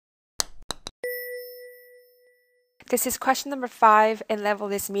This is question number 5 and level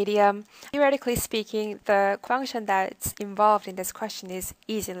is medium. Theoretically speaking, the function that's involved in this question is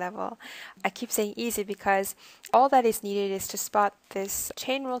easy level. I keep saying easy because all that is needed is to spot this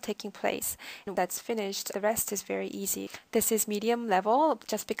chain rule taking place. That's finished. The rest is very easy. This is medium level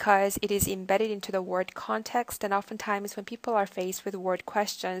just because it is embedded into the word context, and oftentimes when people are faced with word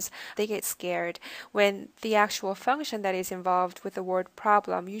questions, they get scared. When the actual function that is involved with the word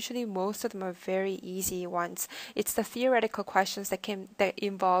problem, usually most of them are very easy ones. It's the theoretical questions that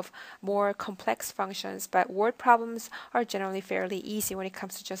involve more complex functions, but word problems are generally fairly easy when it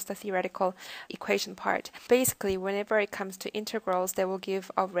comes to just the theoretical equation part. Basically, whenever it comes to integrals, they will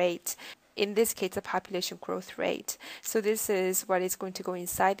give a rate. In this case, a population growth rate. So this is what is going to go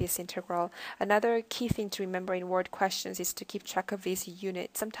inside this integral. Another key thing to remember in word questions is to keep track of these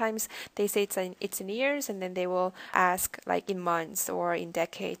units. Sometimes they say it's in years, and then they will ask like in months or in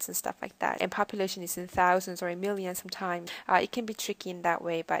decades and stuff like that. And population is in thousands or in millions sometimes. It can be tricky in that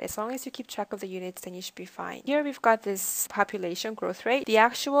way, but as long as you keep track of the units, then you should be fine. Here we've got this population growth rate. The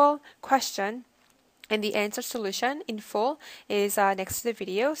actual question and the answer solution in full is next to the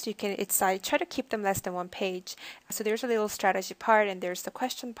video, so you can try to keep them less than one page. So there's a little strategy part, and there's the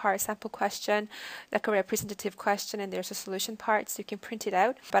question part, sample question, like a representative question, and there's a solution part, so you can print it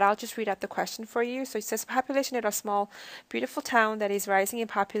out. But I'll just read out the question for you. So it says, population at a small, beautiful town that is rising in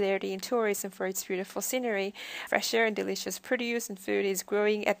popularity in tourism for its beautiful scenery, fresh air and delicious produce and food is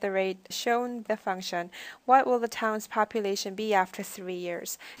growing at the rate shown the function. What will the town's population be after 3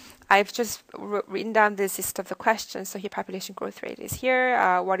 years? I've just written down this list of the questions. So here, population growth rate is here.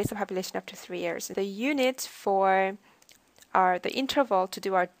 What is the population after 3 years? The unit for the interval to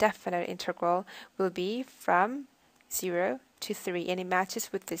do our definite integral will be from 0 to 3. And it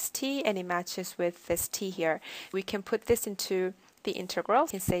matches with this t, and it matches with this t here. We can put this into the integral.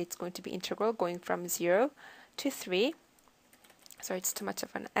 We can say it's going to be integral going from 0 to 3. Sorry, it's too much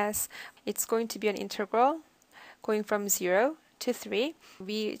of an S. It's going to be an integral going from 0 to 3.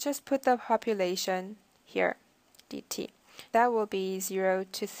 We just put the population here, dt. That will be 0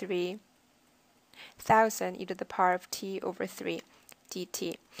 to 3,000 e to the power of t over 3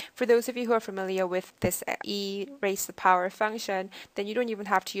 dt. For those of you who are familiar with this e raised to the power function, then you don't even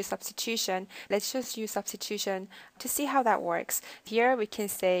have to use substitution. Let's just use substitution to see how that works. Here we can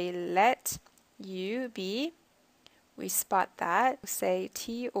say let u be, we spot that, say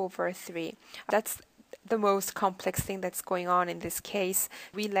t over 3. That's the most complex thing that's going on in this case.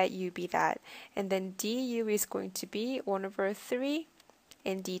 We let u be that, and then du is going to be 1 over 3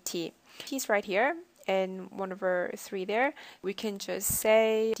 and dt. T is right here and 1 over 3 there. We can just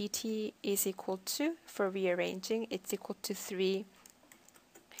say dt is equal to, for rearranging, it's equal to 3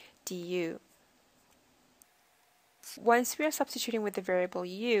 du. Once we are substituting with the variable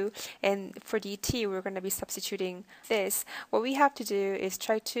u, and for dt we're going to be substituting this, what we have to do is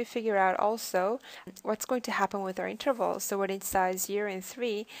try to figure out also what's going to happen with our intervals. So when it's 0 and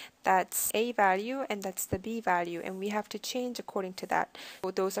 3, that's a value and that's the b value, and we have to change according to that.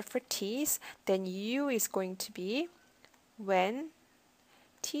 So those are for t's. Then u is going to be when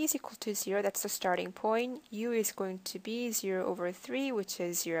t is equal to 0, that's the starting point. U is going to be 0 over 3, which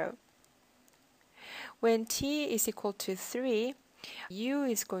is 0. When t is equal to 3, u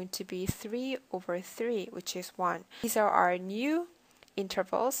is going to be 3 over 3, which is 1. These are our new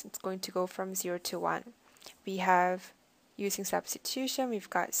intervals. It's going to go from 0 to 1. We have, using substitution, we've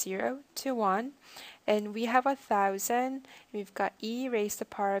got 0 to 1, and we have 1,000. We've got e raised to the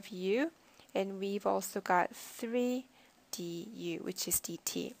power of u, and we've also got 3 du, which is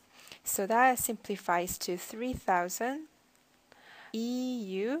dt. So that simplifies to 3,000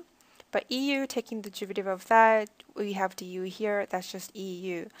 eu. But EU, taking the derivative of that, we have du here, that's just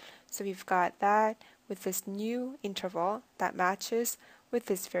EU. So we've got that with this new interval that matches with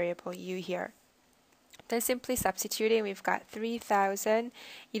this variable u here. Then simply substituting, we've got 3,000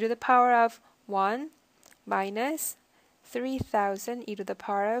 e to the power of 1 minus 3,000 e to the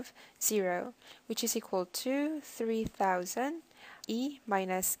power of 0, which is equal to 3,000 e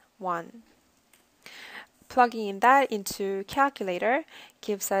minus 1. Plugging in that into calculator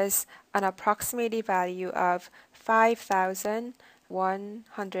gives us an approximated value of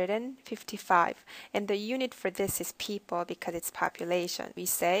 5,155. And the unit for this is people because it's population. We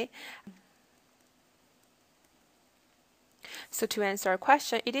say, so to answer our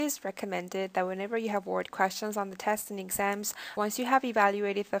question, it is recommended that whenever you have word questions on the test and exams, once you have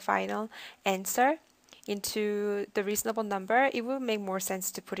evaluated the final answer into the reasonable number, it would make more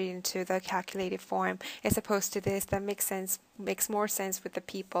sense to put it into the calculated form as opposed to this that makes more sense with the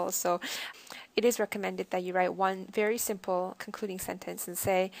people. So it is recommended that you write one very simple concluding sentence and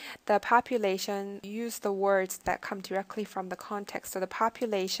say the population, use the words that come directly from the context. So the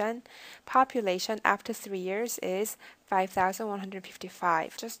population after 3 years is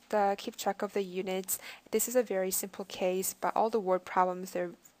 5,155. Just keep track of the units. This is a very simple case, but all the word problems,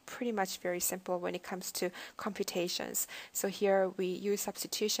 they're pretty much very simple when it comes to computations. So here we use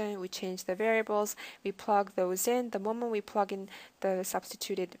substitution, we change the variables, we plug those in. The moment we plug in the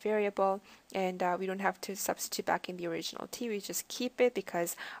substituted variable, and we don't have to substitute back in the original t, we just keep it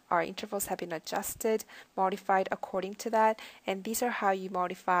because our intervals have been adjusted, modified according to that. And these are how you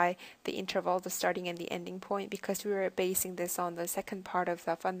modify the interval, the starting and the ending point, because we were basing this on the second part of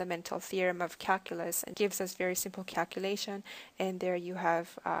the fundamental theorem of calculus, and gives us very simple calculation. And there you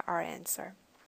have our answer.